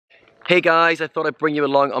Hey guys, I thought I'd bring you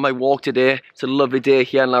along on my walk today. It's a lovely day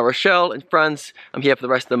here in La Rochelle in France. I'm here for the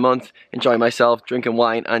rest of the month, enjoying myself, drinking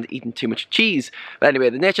wine and eating too much cheese. But anyway,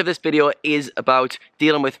 the nature of this video is about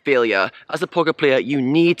dealing with failure. As a poker player, you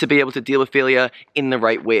need to be able to deal with failure in the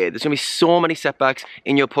right way. There's going to be so many setbacks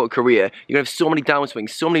in your poker career. You're going to have so many downswings,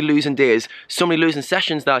 so many losing days, so many losing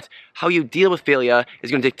sessions that how you deal with failure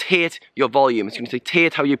is going to dictate your volume. It's going to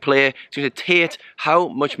dictate how you play. It's going to dictate how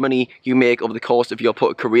much money you make over the course of your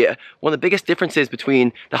poker career. One of the biggest differences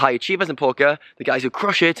between the high achievers in poker, the guys who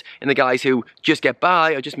crush it, and the guys who just get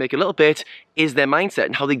by or just make a little bit, is their mindset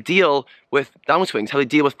and how they deal with downswings, how they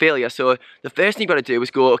deal with failure. So the first thing you've got to do is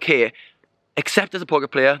go, okay, accept as a poker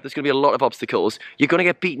player, there's going to be a lot of obstacles. You're going to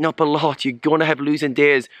get beaten up a lot. You're going to have losing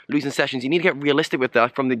days, losing sessions. You need to get realistic with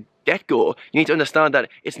that from the get-go. You need to understand that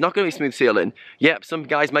it's not going to be smooth sailing. Yep, some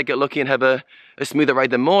guys might get lucky and have a smoother ride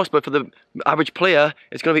than most, but for the average player,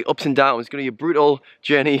 it's going to be ups and downs. It's going to be a brutal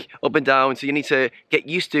journey, up and down. So you need to get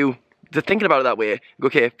used to thinking about it that way.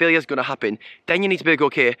 Okay, failure is going to happen. Then you need to be like,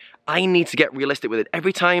 okay, I need to get realistic with it.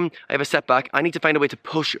 Every time I have a setback, I need to find a way to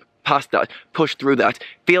push past that, push through that.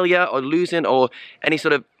 Failure or losing or any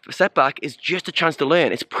sort of setback is just a chance to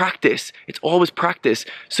learn. It's practice. It's always practice.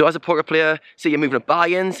 So as a poker player, say you're moving at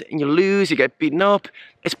buy-ins and you lose, you get beaten up.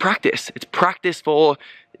 It's practice. It's practice for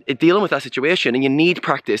dealing with that situation, and you need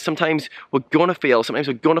practice. Sometimes we're gonna fail, sometimes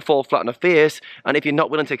we're gonna fall flat on our face, and if you're not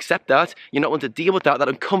willing to accept that, you're not willing to deal with that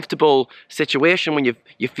uncomfortable situation when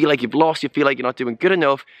you feel like you've lost, you feel like you're not doing good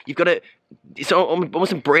enough, you've got to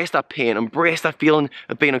almost embrace that pain, embrace that feeling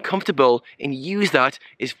of being uncomfortable, and use that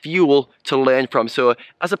as fuel to learn from. So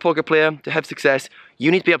as a poker player, to have success, you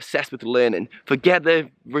need to be obsessed with learning. Forget the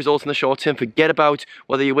results in the short term, forget about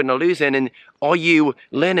whether you're winning or losing, and are you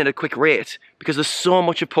learning at a quick rate? Because there's so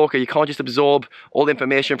much of poker, you can't just absorb all the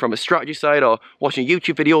information from a strategy side or watching a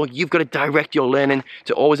YouTube video. You've got to direct your learning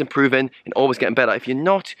to always improving and always getting better. If you're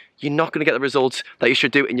not going to get the results that you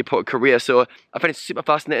should do in your poker career. So I find it super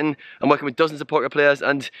fascinating. I'm working with dozens of poker players,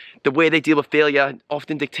 and the way they deal with failure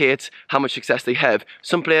often dictates how much success they have.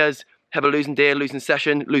 Some players have a losing day, losing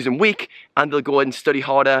session, losing week, and they'll go and study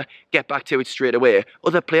harder, get back to it straight away.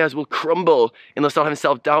 Other players will crumble and they'll start having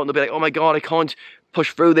self-doubt and they'll be like, oh my God, I can't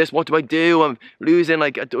push through this. What do I do? I'm losing,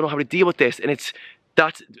 like, I don't know how to deal with this. And it's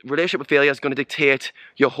that relationship with failure is going to dictate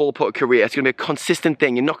your whole poker career. It's going to be a consistent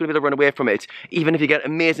thing. You're not going to be able to run away from it. Even if you get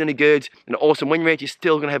amazingly good and awesome win rate, you're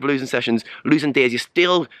still going to have losing sessions, losing days. You're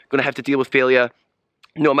still going to have to deal with failure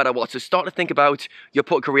no matter what. So start to think about your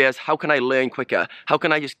poker careers. How can I learn quicker? How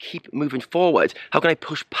can I just keep moving forward? How can I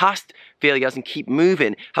push past failures and keep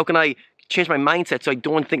moving? How can I change my mindset so I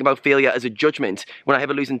don't think about failure as a judgment? When I have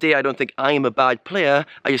a losing day, I don't think I am a bad player.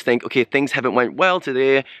 I just think, okay, things haven't went well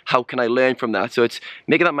today. How can I learn from that? So it's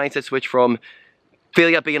making that mindset switch from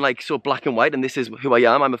failure being like so black and white, and this is who I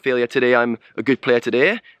am, I'm a failure today, I'm a good player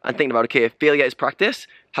today, and thinking about, okay, failure is practice.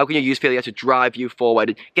 How can you use failure to drive you forward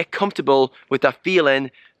and get comfortable with that feeling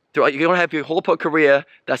throughout? You're going to have your whole poker career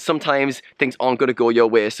that sometimes things aren't going to go your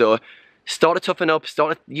way. So start to toughen up,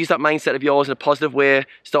 start to use that mindset of yours in a positive way,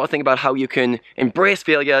 start to think about how you can embrace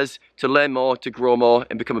failures to learn more, to grow more,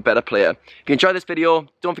 and become a better player. If you enjoyed this video,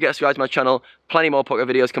 don't forget to subscribe to my channel. Plenty more poker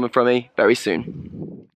videos coming from me very soon.